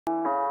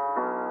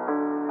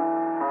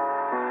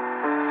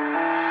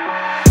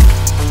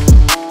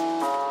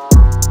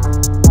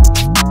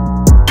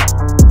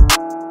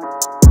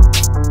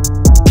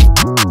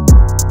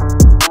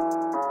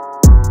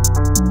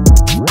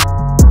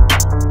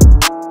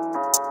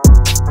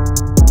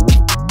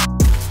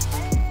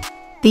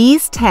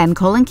These 10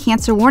 colon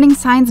cancer warning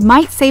signs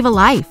might save a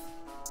life.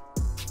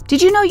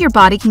 Did you know your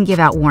body can give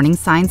out warning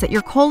signs that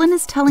your colon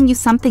is telling you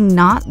something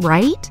not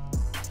right?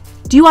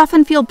 Do you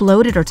often feel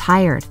bloated or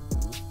tired?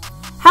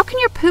 How can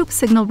your poop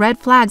signal red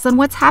flags on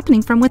what's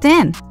happening from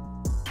within?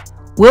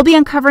 We'll be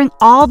uncovering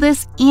all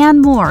this and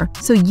more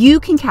so you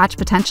can catch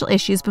potential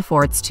issues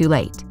before it's too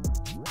late.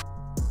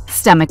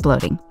 Stomach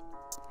bloating.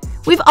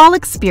 We've all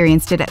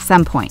experienced it at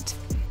some point.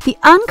 The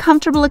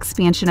uncomfortable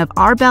expansion of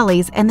our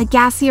bellies and the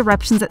gassy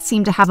eruptions that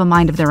seem to have a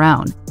mind of their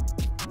own.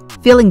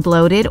 Feeling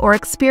bloated or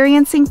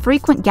experiencing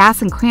frequent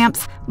gas and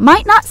cramps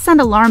might not send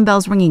alarm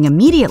bells ringing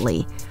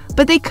immediately,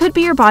 but they could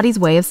be your body's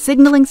way of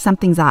signaling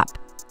something's up.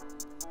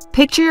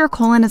 Picture your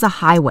colon as a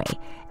highway,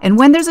 and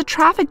when there's a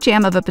traffic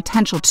jam of a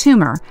potential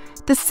tumor,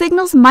 the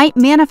signals might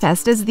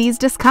manifest as these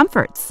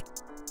discomforts.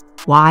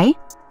 Why?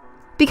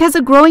 Because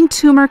a growing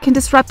tumor can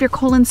disrupt your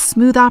colon's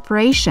smooth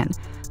operation,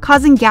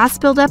 causing gas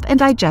buildup and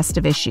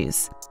digestive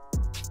issues.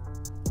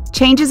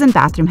 Changes in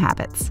bathroom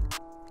habits.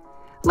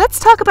 Let's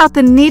talk about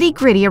the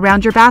nitty-gritty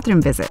around your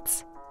bathroom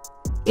visits.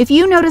 If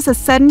you notice a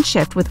sudden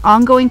shift with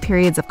ongoing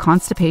periods of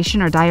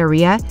constipation or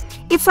diarrhea,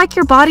 it's like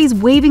your body's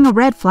waving a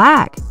red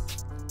flag.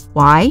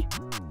 Why?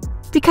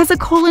 Because a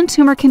colon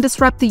tumor can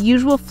disrupt the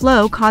usual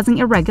flow, causing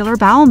irregular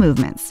bowel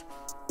movements.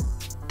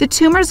 The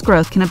tumor's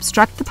growth can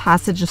obstruct the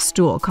passage of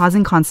stool,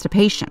 causing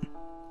constipation.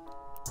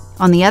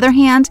 On the other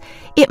hand,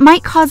 it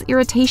might cause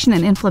irritation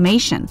and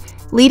inflammation,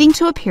 leading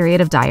to a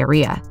period of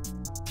diarrhea.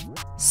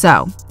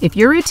 So, if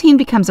your routine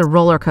becomes a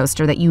roller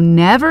coaster that you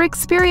never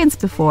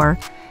experienced before,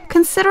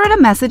 consider it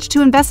a message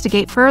to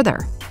investigate further.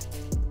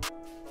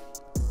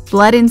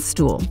 Blood in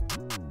stool.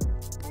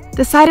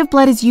 The sight of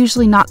blood is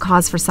usually not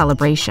cause for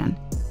celebration.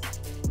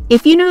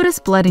 If you notice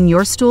blood in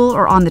your stool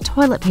or on the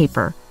toilet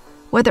paper,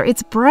 whether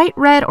it's bright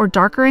red or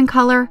darker in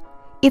color,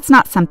 it's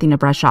not something to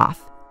brush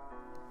off.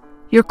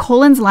 Your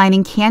colon's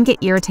lining can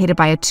get irritated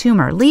by a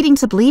tumor, leading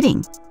to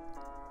bleeding.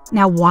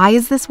 Now, why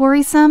is this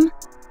worrisome?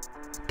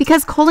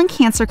 Because colon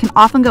cancer can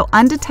often go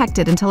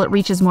undetected until it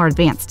reaches more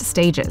advanced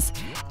stages,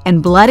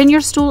 and blood in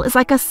your stool is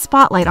like a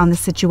spotlight on the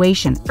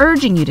situation,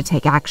 urging you to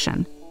take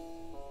action.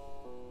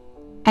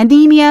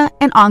 Anemia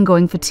and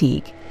ongoing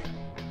fatigue.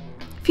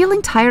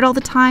 Feeling tired all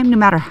the time, no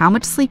matter how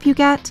much sleep you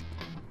get?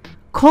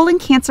 Colon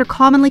cancer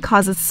commonly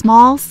causes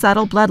small,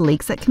 subtle blood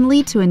leaks that can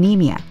lead to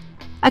anemia,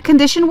 a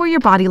condition where your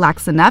body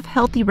lacks enough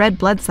healthy red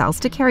blood cells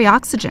to carry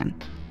oxygen.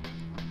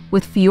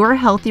 With fewer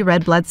healthy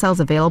red blood cells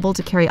available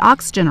to carry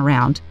oxygen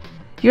around,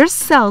 your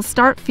cells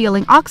start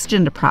feeling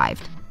oxygen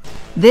deprived.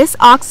 This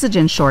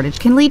oxygen shortage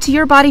can lead to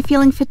your body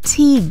feeling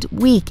fatigued,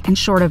 weak, and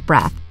short of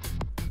breath.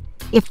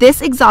 If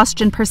this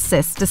exhaustion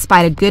persists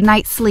despite a good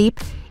night's sleep,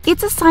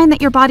 it's a sign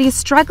that your body is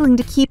struggling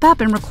to keep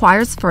up and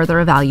requires further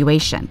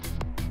evaluation.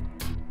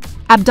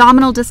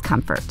 Abdominal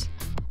discomfort.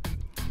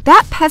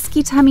 That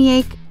pesky tummy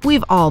ache,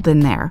 we've all been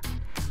there.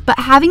 But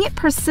having it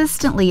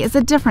persistently is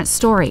a different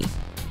story.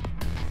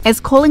 As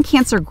colon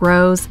cancer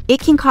grows, it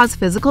can cause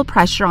physical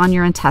pressure on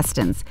your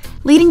intestines,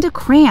 leading to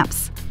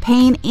cramps,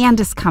 pain, and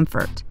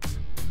discomfort.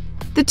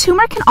 The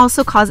tumor can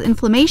also cause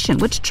inflammation,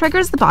 which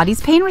triggers the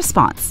body's pain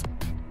response.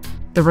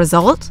 The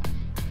result?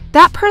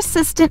 That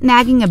persistent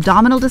nagging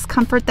abdominal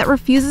discomfort that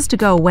refuses to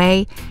go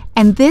away,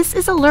 and this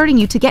is alerting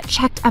you to get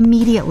checked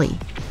immediately.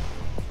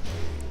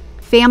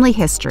 Family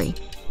history.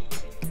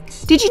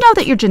 Did you know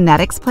that your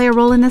genetics play a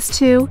role in this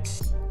too?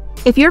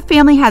 If your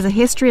family has a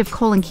history of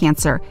colon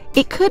cancer,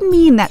 it could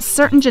mean that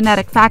certain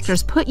genetic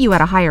factors put you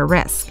at a higher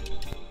risk.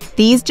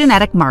 These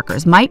genetic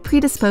markers might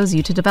predispose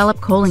you to develop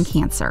colon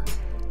cancer,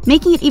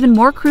 making it even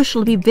more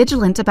crucial to be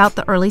vigilant about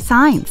the early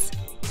signs.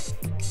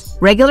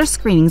 Regular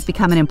screenings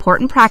become an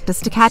important practice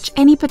to catch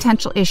any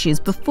potential issues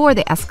before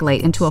they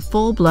escalate into a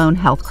full-blown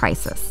health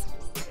crisis.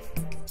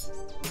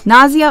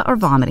 Nausea or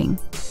vomiting.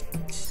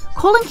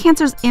 Colon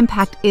cancer's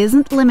impact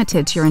isn't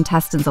limited to your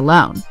intestines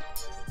alone.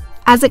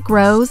 As it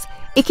grows,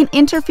 it can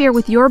interfere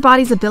with your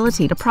body's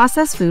ability to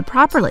process food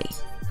properly.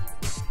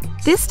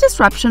 This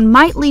disruption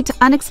might lead to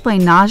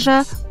unexplained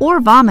nausea or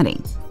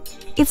vomiting.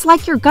 It's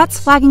like your gut's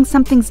flagging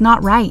something's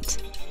not right.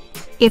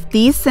 If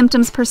these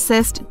symptoms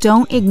persist,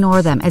 don't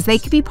ignore them, as they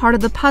could be part of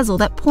the puzzle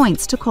that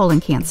points to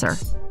colon cancer.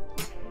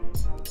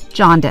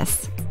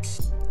 Jaundice.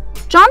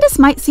 Jaundice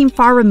might seem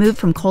far removed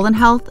from colon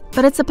health,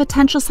 but it's a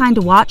potential sign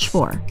to watch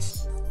for.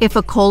 If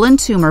a colon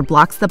tumor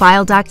blocks the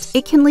bile duct,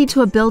 it can lead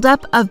to a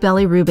buildup of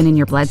bilirubin in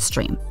your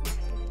bloodstream.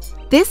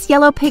 This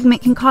yellow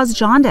pigment can cause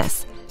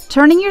jaundice,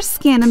 turning your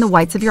skin and the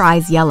whites of your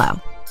eyes yellow.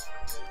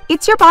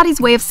 It's your body's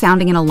way of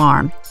sounding an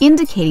alarm,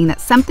 indicating that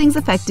something's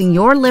affecting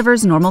your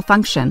liver's normal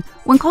function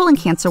when colon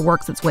cancer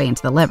works its way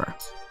into the liver.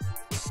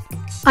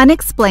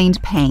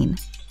 Unexplained pain.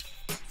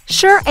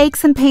 Sure,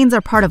 aches and pains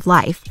are part of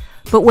life,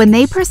 but when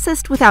they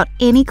persist without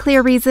any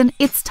clear reason,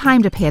 it's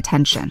time to pay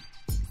attention.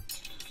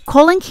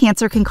 Colon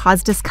cancer can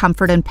cause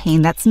discomfort and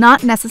pain that's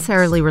not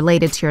necessarily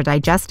related to your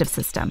digestive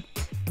system.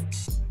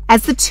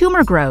 As the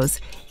tumor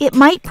grows, it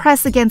might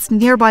press against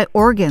nearby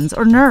organs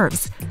or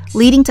nerves,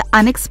 leading to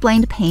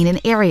unexplained pain in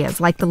areas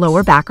like the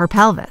lower back or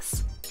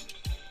pelvis.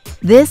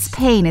 This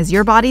pain is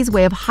your body's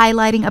way of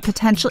highlighting a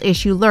potential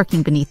issue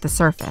lurking beneath the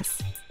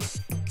surface.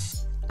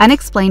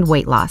 Unexplained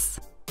weight loss.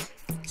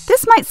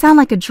 This might sound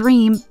like a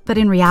dream, but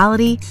in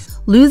reality,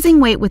 losing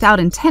weight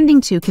without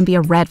intending to can be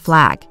a red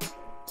flag.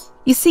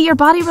 You see, your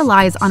body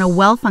relies on a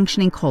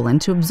well-functioning colon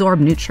to absorb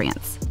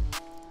nutrients.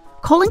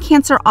 Colon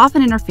cancer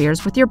often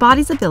interferes with your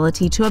body's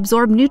ability to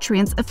absorb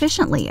nutrients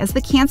efficiently as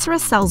the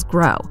cancerous cells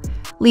grow,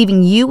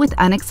 leaving you with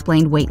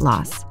unexplained weight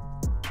loss.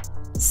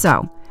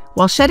 So,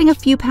 while shedding a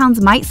few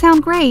pounds might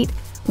sound great,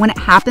 when it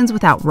happens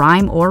without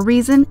rhyme or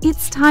reason,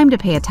 it's time to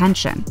pay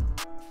attention.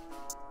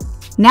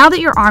 Now that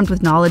you're armed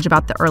with knowledge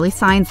about the early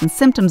signs and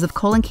symptoms of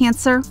colon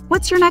cancer,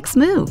 what's your next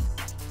move?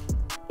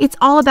 It's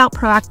all about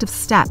proactive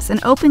steps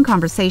and open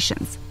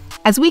conversations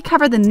as we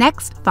cover the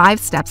next 5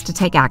 steps to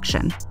take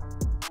action.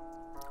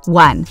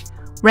 1.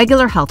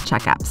 Regular health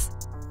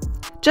checkups.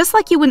 Just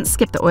like you wouldn't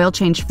skip the oil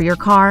change for your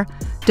car,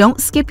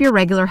 don't skip your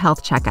regular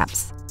health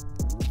checkups.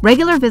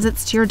 Regular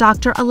visits to your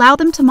doctor allow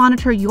them to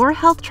monitor your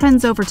health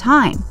trends over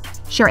time,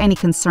 share any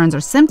concerns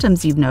or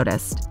symptoms you've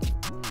noticed.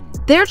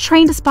 They're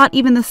trained to spot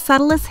even the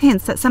subtlest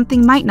hints that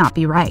something might not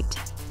be right.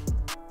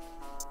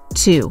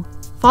 2.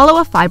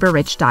 Follow a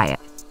fiber-rich diet.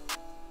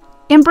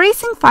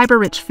 Embracing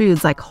fiber-rich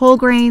foods like whole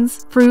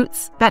grains,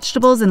 fruits,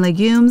 vegetables, and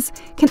legumes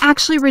can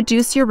actually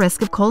reduce your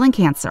risk of colon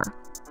cancer.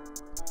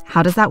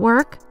 How does that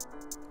work?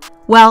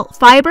 Well,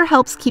 fiber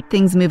helps keep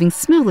things moving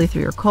smoothly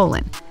through your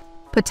colon,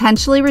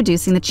 potentially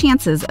reducing the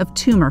chances of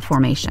tumor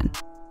formation.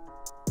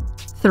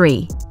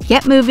 3.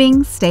 Get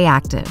moving, stay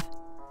active.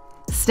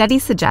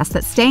 Studies suggest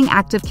that staying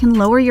active can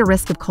lower your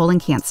risk of colon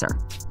cancer.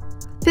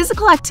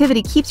 Physical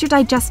activity keeps your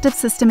digestive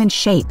system in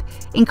shape,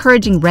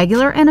 encouraging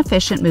regular and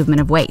efficient movement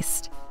of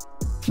waste.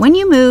 When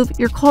you move,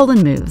 your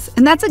colon moves,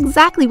 and that's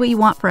exactly what you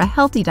want for a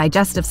healthy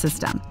digestive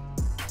system.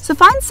 So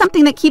find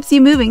something that keeps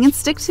you moving and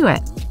stick to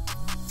it.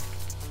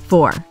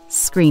 4.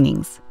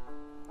 Screenings.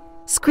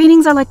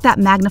 Screenings are like that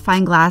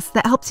magnifying glass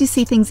that helps you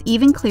see things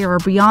even clearer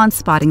beyond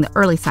spotting the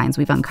early signs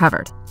we've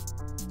uncovered.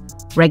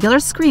 Regular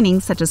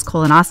screenings, such as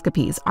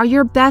colonoscopies, are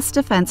your best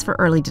defense for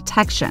early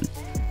detection,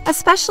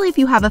 especially if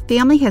you have a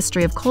family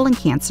history of colon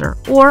cancer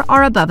or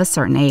are above a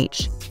certain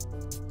age.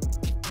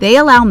 They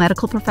allow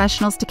medical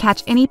professionals to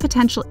catch any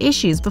potential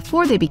issues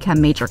before they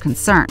become major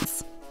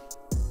concerns.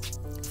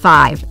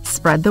 5.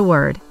 Spread the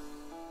word.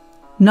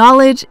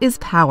 Knowledge is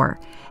power,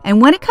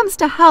 and when it comes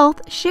to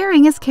health,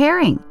 sharing is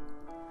caring.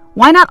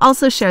 Why not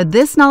also share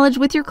this knowledge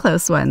with your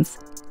close ones?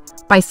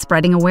 By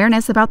spreading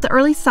awareness about the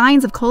early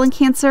signs of colon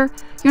cancer,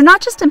 you're not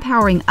just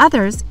empowering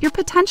others, you're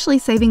potentially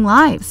saving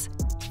lives.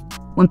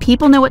 When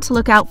people know what to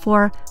look out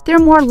for, they're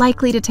more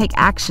likely to take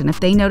action if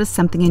they notice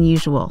something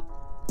unusual.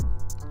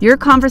 Your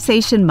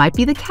conversation might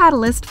be the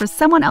catalyst for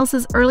someone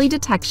else's early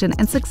detection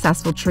and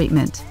successful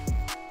treatment.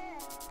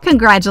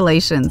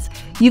 Congratulations!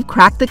 You've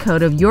cracked the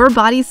code of your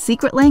body's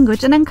secret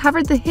language and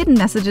uncovered the hidden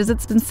messages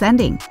it's been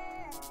sending.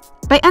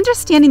 By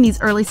understanding these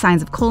early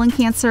signs of colon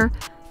cancer,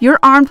 you're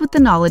armed with the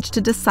knowledge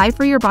to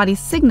decipher your body's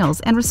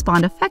signals and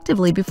respond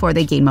effectively before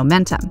they gain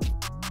momentum.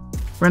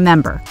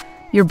 Remember,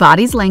 your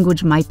body's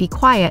language might be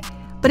quiet,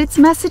 but its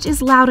message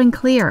is loud and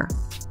clear.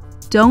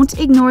 Don't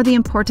ignore the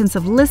importance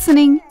of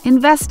listening,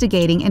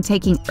 investigating, and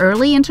taking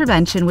early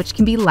intervention, which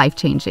can be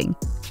life-changing.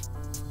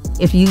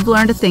 If you've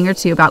learned a thing or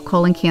two about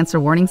colon cancer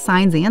warning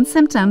signs and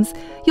symptoms,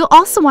 you'll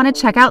also want to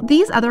check out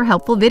these other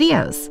helpful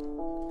videos.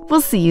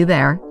 We'll see you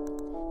there.